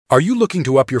Are you looking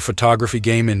to up your photography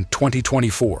game in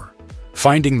 2024?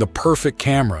 Finding the perfect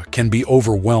camera can be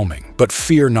overwhelming, but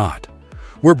fear not.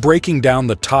 We're breaking down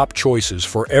the top choices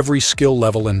for every skill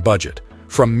level and budget.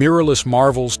 From mirrorless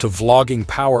marvels to vlogging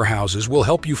powerhouses, we'll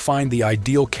help you find the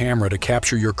ideal camera to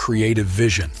capture your creative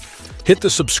vision. Hit the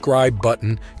subscribe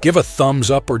button, give a thumbs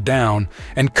up or down,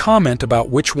 and comment about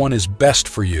which one is best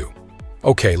for you.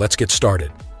 Okay, let's get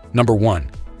started. Number 1.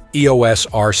 EOS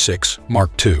R6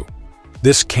 Mark II.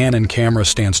 This Canon camera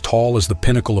stands tall as the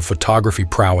pinnacle of photography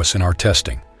prowess in our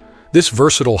testing. This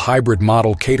versatile hybrid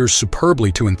model caters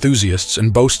superbly to enthusiasts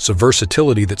and boasts a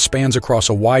versatility that spans across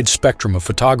a wide spectrum of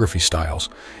photography styles.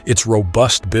 Its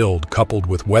robust build, coupled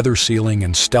with weather sealing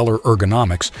and stellar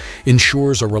ergonomics,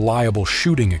 ensures a reliable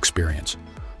shooting experience.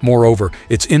 Moreover,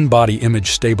 its in-body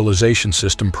image stabilization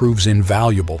system proves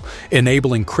invaluable,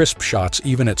 enabling crisp shots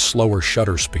even at slower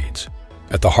shutter speeds.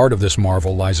 At the heart of this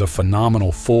marvel lies a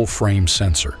phenomenal full-frame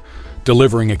sensor,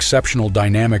 delivering exceptional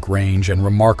dynamic range and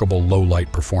remarkable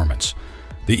low-light performance.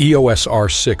 The EOS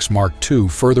R6 Mark II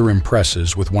further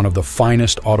impresses with one of the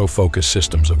finest autofocus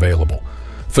systems available,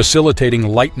 facilitating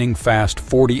lightning-fast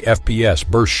 40 FPS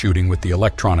burst shooting with the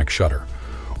electronic shutter,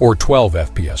 or 12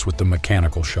 FPS with the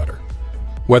mechanical shutter.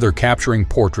 Whether capturing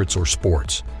portraits or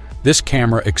sports, this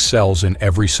camera excels in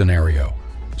every scenario,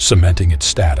 cementing its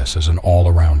status as an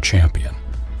all-around champion.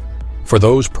 For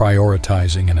those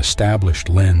prioritizing an established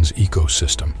lens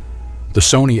ecosystem, the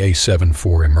Sony a7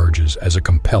 IV emerges as a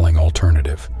compelling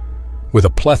alternative. With a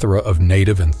plethora of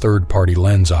native and third-party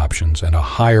lens options and a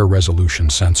higher resolution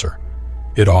sensor,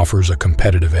 it offers a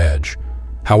competitive edge.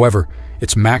 However,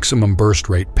 its maximum burst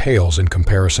rate pales in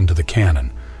comparison to the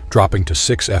Canon, dropping to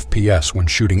 6 FPS when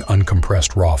shooting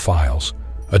uncompressed RAW files.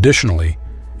 Additionally,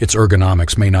 its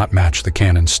ergonomics may not match the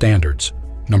Canon standards.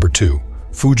 Number 2.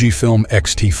 Fujifilm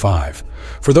X-T5.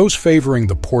 For those favoring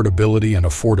the portability and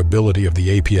affordability of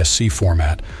the APS-C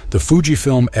format, the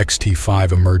Fujifilm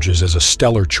X-T5 emerges as a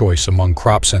stellar choice among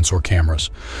crop sensor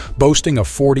cameras. Boasting a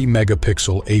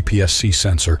 40-megapixel APS-C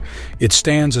sensor, it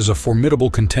stands as a formidable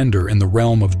contender in the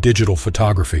realm of digital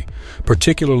photography,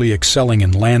 particularly excelling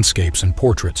in landscapes and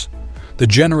portraits. The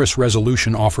generous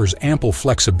resolution offers ample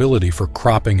flexibility for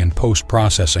cropping and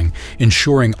post-processing,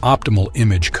 ensuring optimal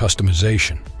image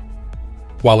customization.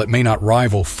 While it may not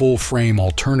rival full-frame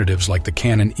alternatives like the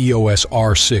Canon EOS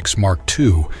R6 Mark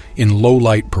II in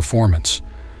low-light performance,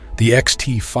 the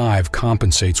X-T5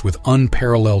 compensates with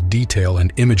unparalleled detail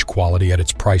and image quality at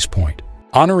its price point.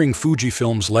 Honoring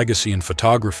Fujifilm's legacy in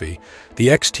photography,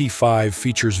 the X-T5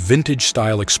 features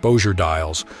vintage-style exposure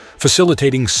dials,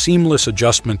 facilitating seamless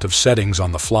adjustment of settings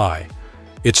on the fly.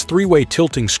 Its three-way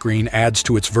tilting screen adds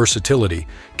to its versatility,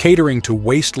 catering to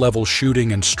waist-level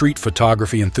shooting and street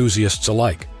photography enthusiasts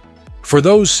alike. For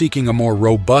those seeking a more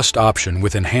robust option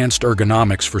with enhanced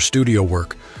ergonomics for studio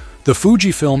work, the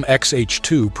Fujifilm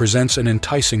X-H2 presents an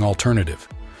enticing alternative.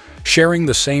 Sharing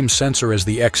the same sensor as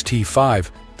the X-T5,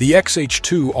 the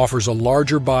X-H2 offers a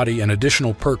larger body and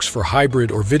additional perks for hybrid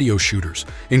or video shooters,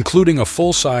 including a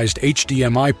full-sized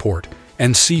HDMI port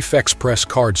and CF-Express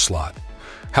card slot.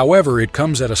 However, it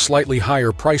comes at a slightly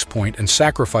higher price point and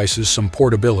sacrifices some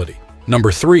portability.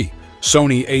 Number 3.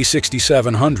 Sony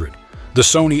a6700. The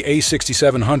Sony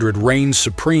a6700 reigns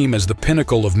supreme as the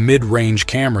pinnacle of mid-range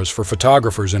cameras for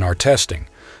photographers in our testing.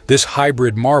 This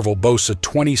hybrid marvel boasts a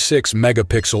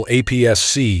 26-megapixel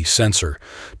APS-C sensor,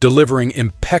 delivering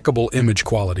impeccable image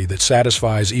quality that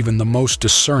satisfies even the most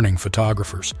discerning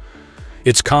photographers.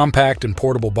 Its compact and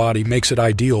portable body makes it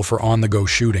ideal for on-the-go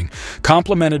shooting,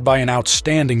 complemented by an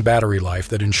outstanding battery life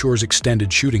that ensures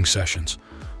extended shooting sessions.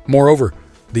 Moreover,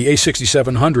 the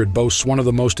a6700 boasts one of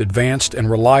the most advanced and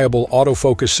reliable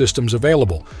autofocus systems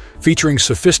available, featuring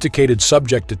sophisticated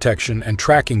subject detection and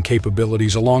tracking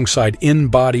capabilities alongside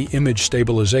in-body image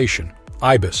stabilization,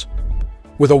 IBIS.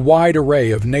 With a wide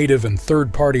array of native and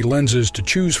third-party lenses to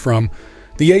choose from,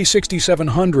 the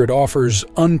a6700 offers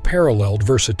unparalleled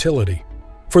versatility.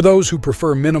 For those who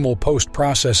prefer minimal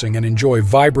post-processing and enjoy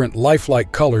vibrant,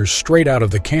 lifelike colors straight out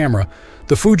of the camera,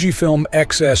 the Fujifilm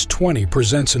X-S20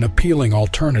 presents an appealing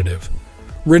alternative.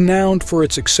 Renowned for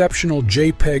its exceptional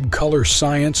JPEG color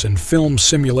science and film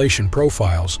simulation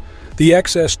profiles, the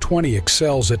X-S20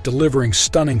 excels at delivering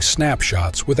stunning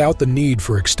snapshots without the need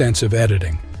for extensive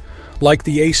editing. Like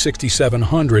the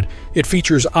a6700, it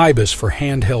features IBIS for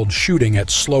handheld shooting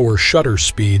at slower shutter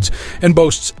speeds and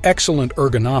boasts excellent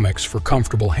ergonomics for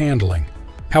comfortable handling.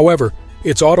 However,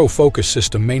 its autofocus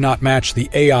system may not match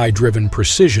the AI-driven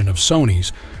precision of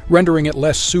Sony's, rendering it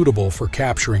less suitable for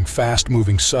capturing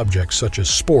fast-moving subjects such as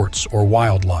sports or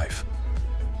wildlife.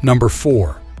 Number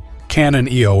 4. Canon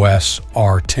EOS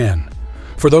R10.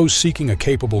 For those seeking a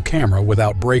capable camera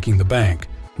without breaking the bank,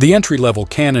 the entry-level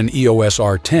Canon EOS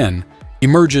R10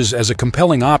 emerges as a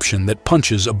compelling option that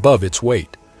punches above its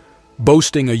weight.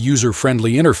 Boasting a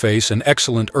user-friendly interface and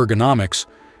excellent ergonomics,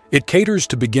 it caters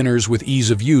to beginners with ease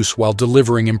of use while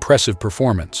delivering impressive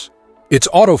performance. Its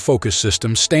autofocus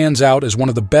system stands out as one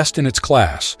of the best in its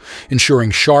class,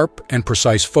 ensuring sharp and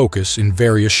precise focus in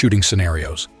various shooting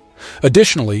scenarios.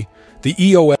 Additionally, the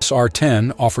EOS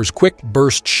R10 offers quick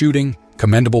burst shooting,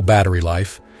 commendable battery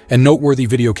life, and noteworthy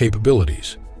video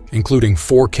capabilities, including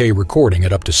 4K recording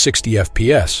at up to 60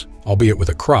 FPS, albeit with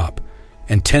a crop,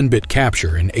 and 10-bit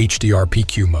capture in HDR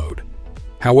PQ mode.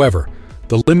 However,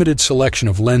 the limited selection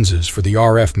of lenses for the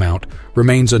RF mount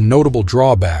remains a notable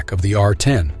drawback of the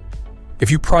R10. If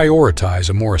you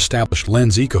prioritize a more established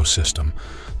lens ecosystem,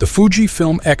 the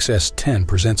Fujifilm X-T5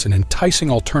 presents an enticing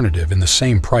alternative in the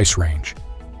same price range.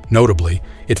 Notably,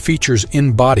 it features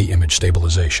in-body image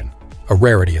stabilization, a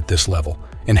rarity at this level,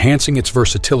 enhancing its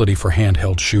versatility for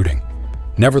handheld shooting.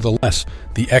 Nevertheless,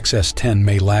 the X-T5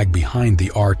 may lag behind the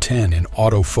R10 in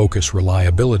autofocus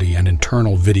reliability and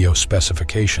internal video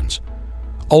specifications.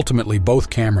 Ultimately, both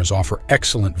cameras offer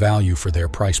excellent value for their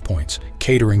price points,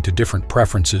 catering to different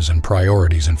preferences and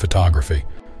priorities in photography.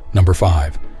 Number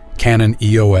 5. Canon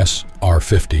EOS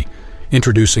R50.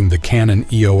 Introducing the Canon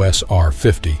EOS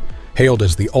R50, hailed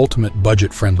as the ultimate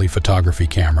budget-friendly photography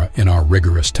camera in our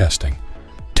rigorous testing.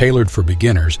 Tailored for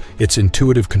beginners, its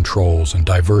intuitive controls and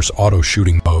diverse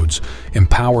auto-shooting modes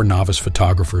empower novice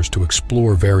photographers to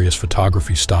explore various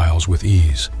photography styles with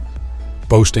ease.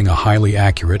 Boasting a highly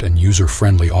accurate and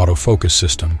user-friendly autofocus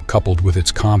system coupled with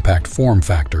its compact form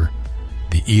factor,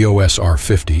 the EOS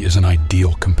R50 is an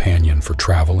ideal companion for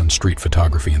travel and street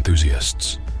photography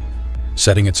enthusiasts.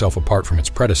 Setting itself apart from its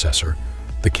predecessor,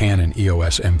 the Canon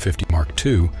EOS M50 Mark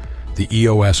II, the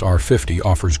EOS R50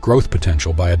 offers growth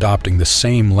potential by adopting the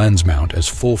same lens mount as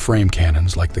full-frame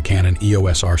Canons like the Canon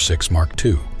EOS R6 Mark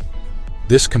II.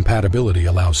 This compatibility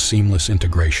allows seamless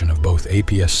integration of both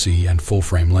APS-C and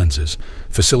full-frame lenses,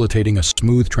 facilitating a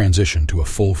smooth transition to a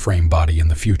full-frame body in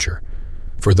the future.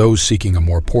 For those seeking a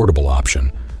more portable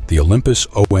option, the Olympus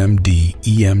OMD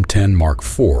EM10 Mark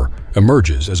IV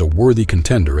emerges as a worthy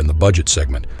contender in the budget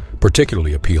segment,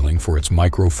 particularly appealing for its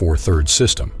Micro Four Thirds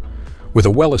system. With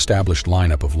a well-established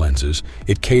lineup of lenses,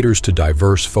 it caters to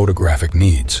diverse photographic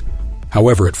needs.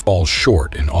 However, it falls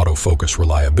short in autofocus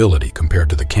reliability compared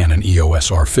to the Canon EOS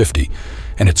R50,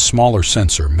 and its smaller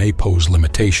sensor may pose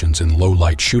limitations in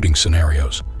low-light shooting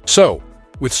scenarios. So,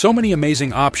 with so many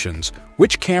amazing options,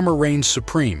 which camera reigns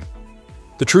supreme?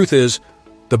 The truth is,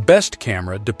 the best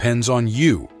camera depends on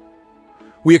you.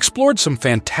 We explored some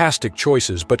fantastic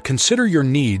choices, but consider your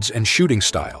needs and shooting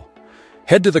style.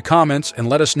 Head to the comments and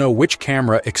let us know which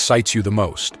camera excites you the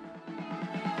most.